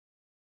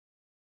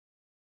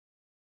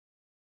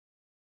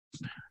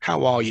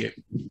How are you?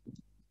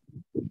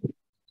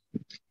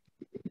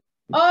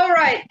 All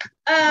right.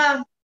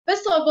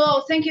 First of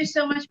all, thank you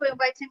so much for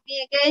inviting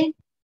me again.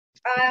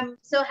 I'm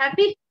so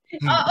happy.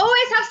 I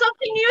always have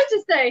something new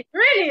to say,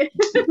 really.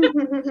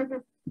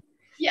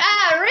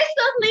 Yeah,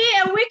 recently,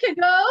 a week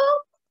ago.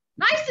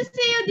 Nice to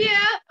see you, dear.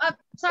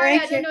 Sorry,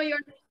 I don't know your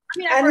name.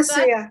 I mean,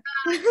 Anasuya.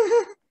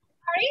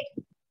 Sorry?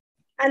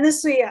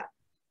 Anasuya.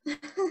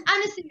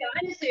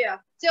 Anasuya.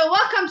 So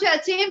welcome to our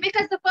team,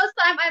 because the first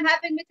time I'm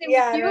having meeting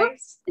with you.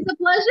 Nice. It's a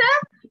pleasure.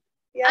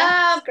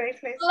 Yeah, it's a great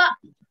place.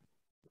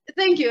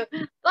 Thank you.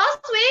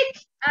 Last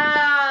week,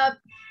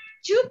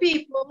 two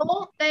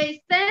people,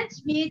 they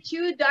sent me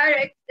 2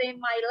 directs in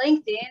my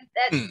LinkedIn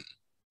that,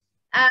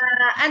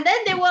 and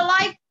then they were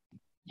like,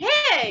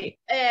 hey,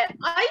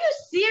 are you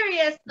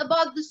serious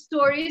about the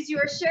stories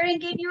you're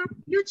sharing in your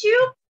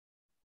YouTube?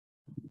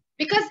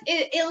 Because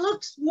it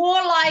looks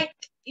more like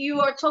you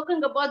are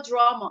talking about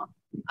drama.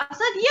 I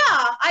said,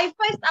 yeah, I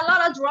faced a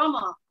lot of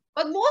drama,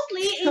 but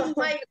mostly in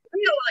my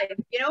real life,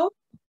 you know,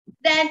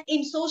 than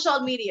in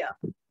social media.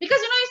 Because,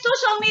 you know, in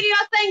social media,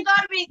 thank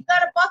God we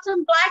got a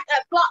button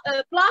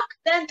block,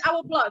 then I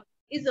will block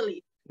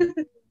easily. And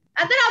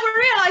then I will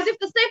realize if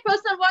the same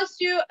person wants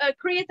to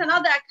create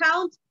another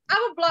account, I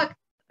will block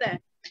them.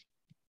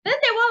 Then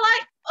they were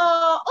like,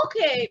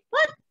 okay,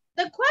 but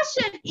the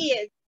question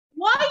is,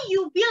 why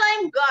you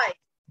blame guys?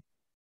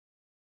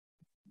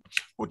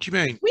 What do you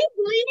mean? We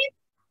believe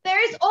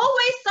there is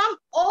always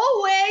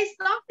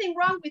something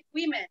wrong with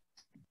women.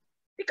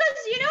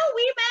 Because, you know,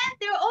 women,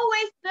 they're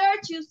always there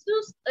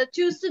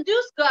to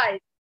seduce guys.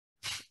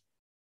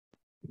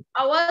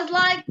 I was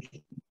like,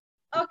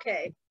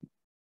 okay,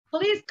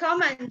 please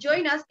come and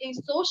join us in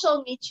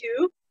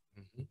SocialMeToo.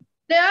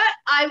 There,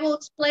 I will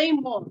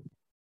explain more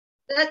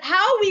that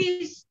how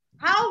we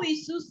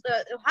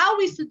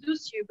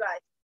seduce you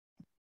guys.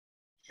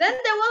 Then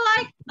they were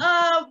like,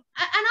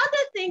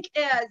 another thing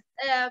is,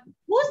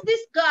 who's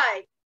this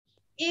guy?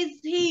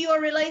 Is he your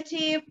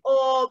relative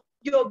or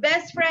your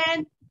best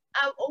friend?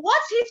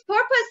 What's his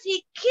purpose?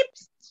 He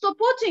keeps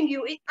supporting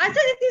you. I said,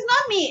 it is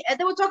not me.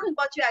 They were talking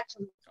about you,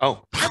 actually.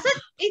 Oh. I said,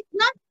 it's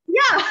not,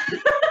 yeah.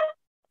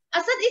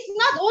 I said, it's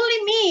not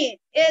only me.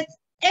 It's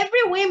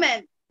every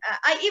woman.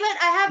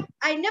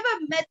 I never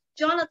met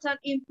Jonathan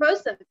in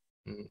person.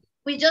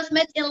 We just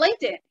met in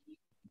LinkedIn.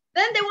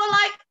 Then they were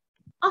like,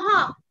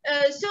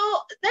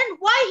 so then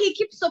why he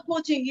keeps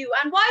supporting you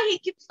and why he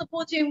keeps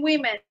supporting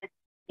women?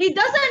 He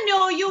doesn't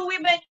know you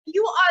women.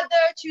 You are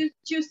there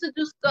to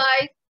seduce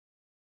guys.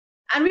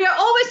 And we are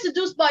always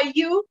seduced by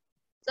you.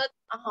 So,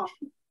 I'm so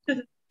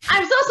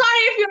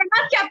sorry if you're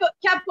not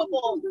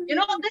capable. You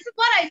know, this is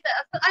what I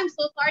said. I'm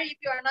so sorry if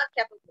you are not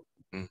capable.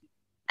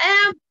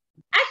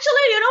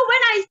 Actually, you know,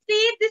 when I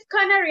see this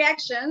kind of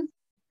reactions,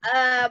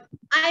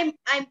 I'm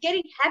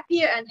getting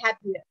happier and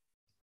happier.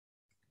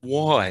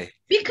 Why?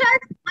 Because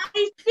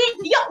I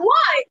think, yeah,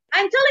 why?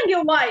 I'm telling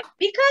you why.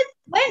 Because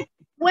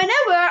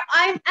whenever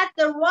I'm at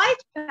the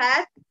right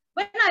path,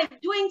 when I'm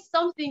doing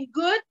something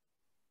good,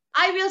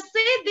 I will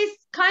see this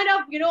kind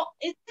of, you know,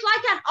 it's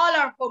like an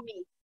alarm for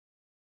me.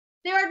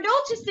 They are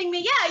noticing me.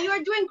 Yeah, you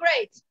are doing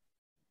great.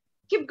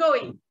 Keep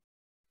going.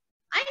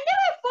 I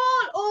never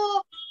fall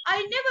or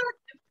I never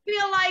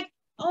feel like,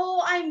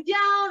 oh, I'm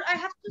down. I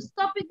have to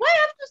stop it. Why I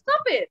have to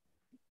stop it?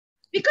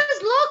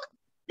 Because look,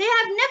 they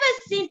have never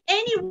seen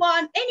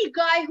any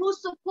guy who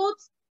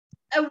supports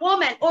a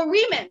woman or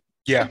women,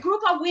 a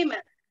group of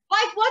women,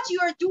 like what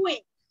you are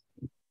doing.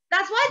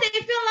 That's why they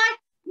feel like,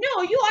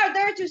 no, you are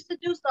there to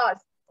seduce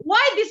us.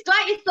 Why this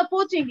guy is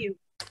supporting you?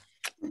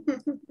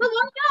 But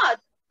why not?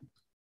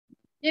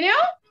 You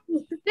know?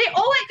 They say, I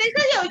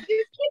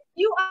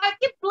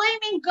keep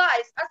blaming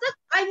guys. I said,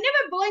 I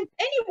never blamed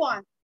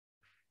anyone.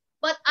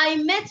 But I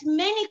met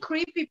many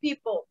creepy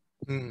people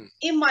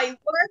in my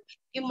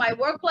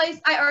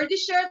workplace. I already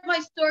shared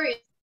my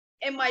stories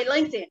in my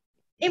LinkedIn.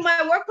 In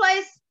my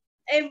workplace,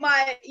 in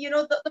my, you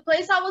know, the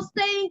place I was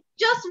staying,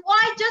 just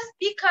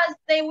because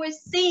they were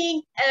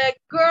seeing a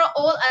girl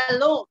all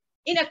alone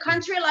in a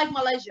country like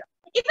Malaysia.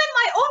 Even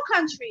my own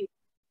country,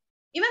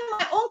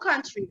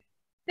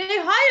 they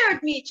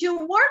hired me to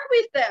work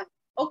with them,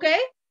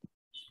 okay?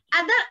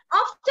 And then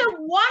after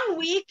 1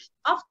 week,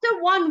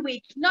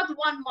 not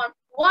 1 month,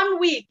 1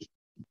 week,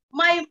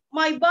 my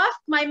boss,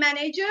 my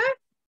manager,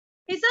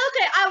 he said,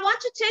 okay, I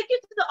want to take you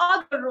to the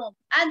other room.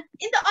 And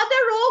in the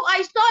other room,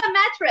 I saw a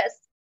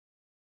mattress.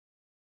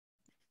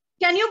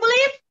 Can you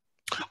believe?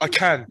 I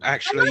can,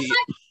 actually.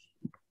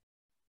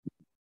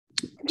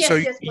 Yes, so,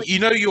 yes, you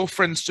know your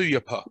friend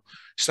Suyapa.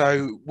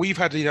 So we've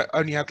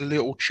only had a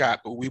little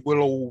chat, but we will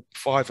all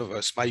 5 of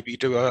us maybe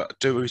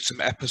do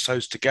some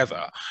episodes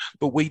together.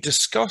 But we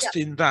discussed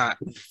in that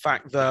the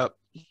fact that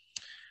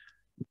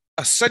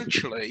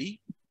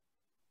essentially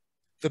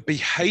the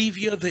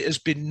behavior that has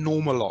been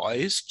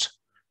normalized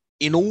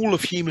in all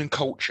of human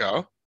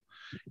culture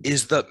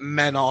is that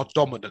men are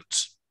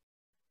dominant.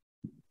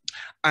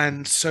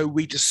 And so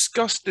we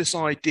discussed this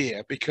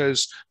idea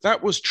because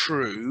that was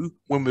true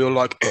when we were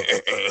like,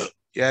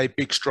 yeah,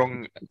 big,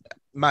 strong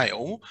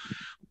male.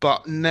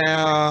 but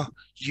now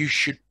you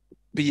should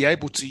be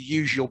able to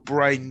use your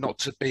brain not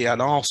to be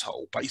an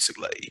asshole,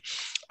 basically.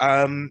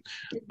 And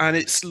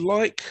it's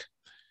like,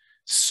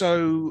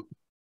 so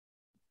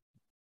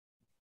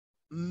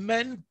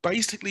men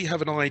basically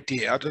have an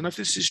idea. I don't know if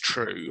this is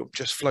true, I'm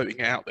just floating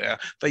it out there.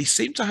 They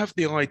seem to have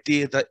the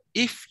idea that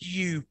if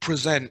you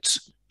present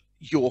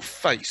your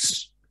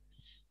face,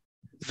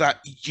 that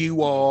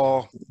you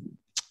are,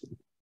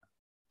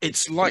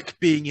 it's like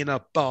being in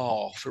a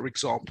bar, for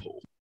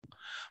example.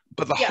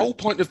 But the whole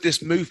point of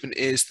this movement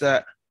is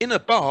that in a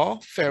bar,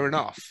 fair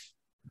enough.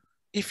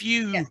 If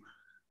you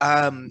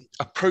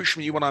approach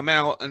me when I'm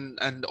out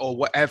and or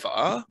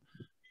whatever,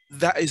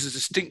 that is a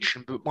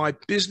distinction. But my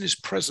business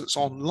presence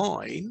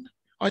online,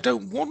 I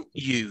don't want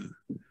you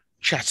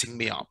chatting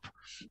me up.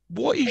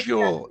 What is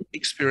your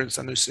experience,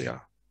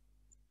 Anusia?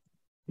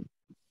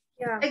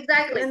 Yeah,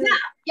 exactly.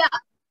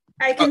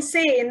 I can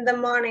say in the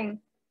morning,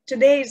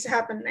 today it's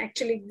happened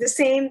actually, the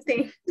same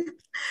thing.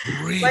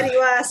 Really? What you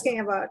were asking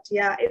about.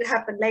 Yeah, it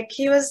happened. Like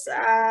he was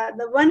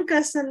the one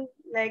person,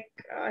 like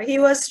he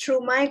was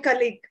through my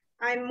colleague.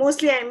 I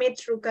meet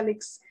through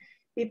colleagues,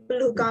 people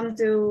who come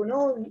to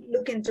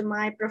look into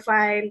my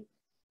profile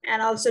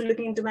and also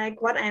looking into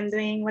what I'm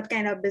doing, what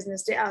kind of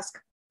business they ask.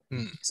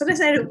 So they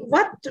said,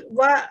 what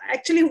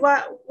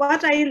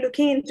are you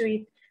looking into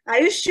it? Are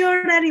you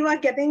sure that you are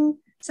getting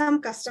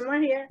some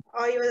customer here,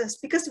 or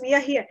because we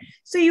are here?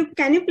 So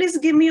can you please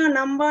give me your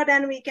number,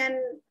 then we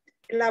can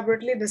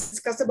elaborately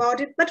discuss about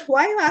it. But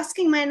why are you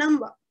asking my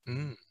number?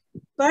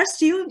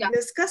 First, you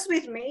discuss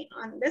with me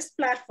on this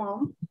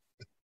platform.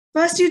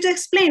 First, you to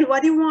explain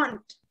what you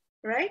want,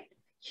 right?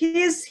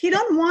 He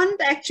don't want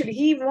actually.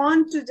 He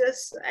want to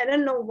just, I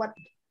don't know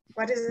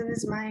what is in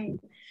his mind.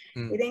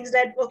 He thinks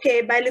that,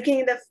 okay, by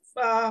looking at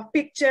the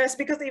pictures,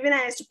 because even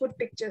I used to put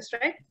pictures,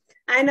 right?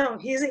 I know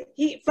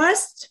he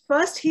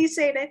first he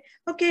said that,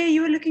 okay,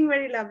 you are looking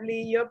very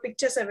lovely. Your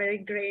pictures are very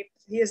great.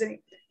 He is saying,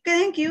 okay,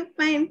 thank you,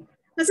 fine.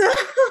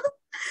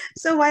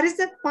 So what is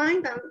the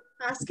point I'm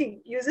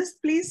asking? You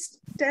just please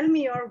tell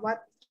me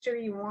what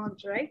you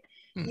want, right?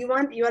 You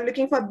are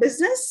looking for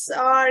business,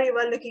 or you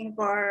are looking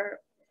for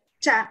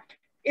chat?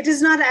 It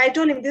is not, I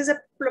told him this is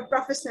a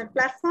professional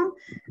platform.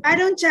 I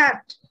don't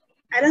chat.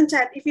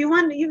 If you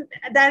want you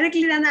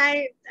directly, then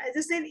I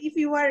just said, if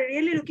you are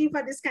really looking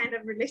for this kind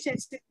of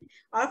relationship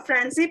or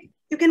friendship,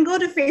 you can go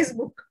to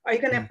Facebook or you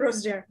can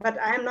approach there. But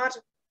I'm not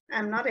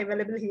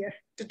available here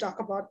to talk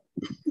about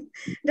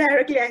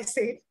directly, I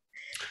say.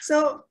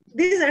 So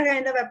these are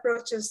kind of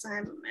approaches,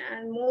 and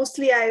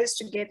mostly I used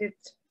to get it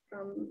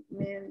from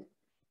men.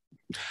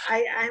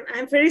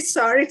 I'm very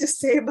sorry to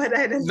say, but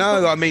I don't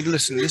know. No, I mean,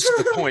 listen, this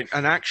is the point.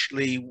 And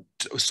actually,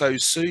 so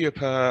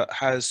Suyapa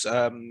has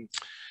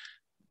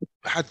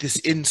had this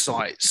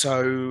insight.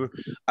 So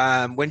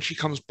when she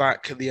comes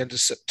back at the end of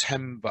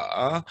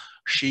September,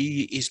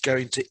 she is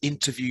going to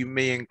interview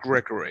me and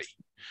Gregory,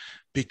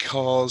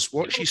 because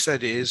what she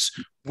said is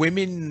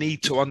women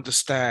need to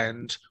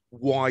understand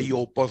why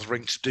you're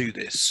bothering to do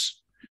this.